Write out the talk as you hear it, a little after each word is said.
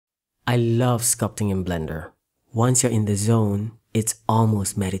I love sculpting in Blender. Once you're in the zone, it's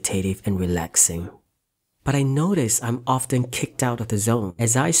almost meditative and relaxing. But I notice I'm often kicked out of the zone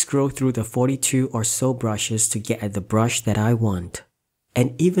as I scroll through the 42 or so brushes to get at the brush that I want.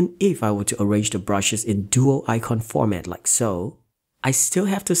 And even if I were to arrange the brushes in dual icon format like so, I still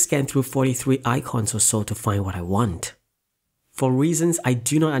have to scan through 43 icons or so to find what I want. For reasons I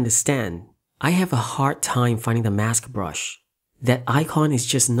do not understand, I have a hard time finding the mask brush. That icon is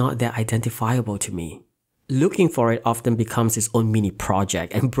just not that identifiable to me. Looking for it often becomes its own mini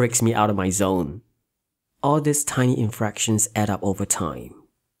project and breaks me out of my zone. All these tiny infractions add up over time.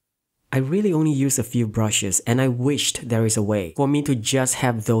 I really only use a few brushes and I wished there is a way for me to just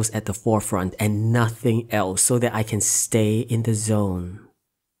have those at the forefront and nothing else so that I can stay in the zone.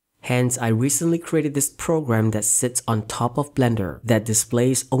 Hence, I recently created this program that sits on top of Blender that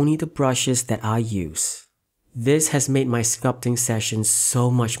displays only the brushes that I use. This has made my sculpting sessions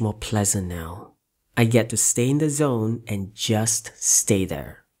so much more pleasant now. I get to stay in the zone and just stay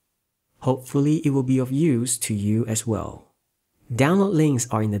there. Hopefully, it will be of use to you as well. Download links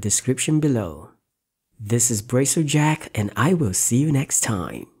are in the description below. This is Bracer Jack and I will see you next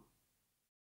time.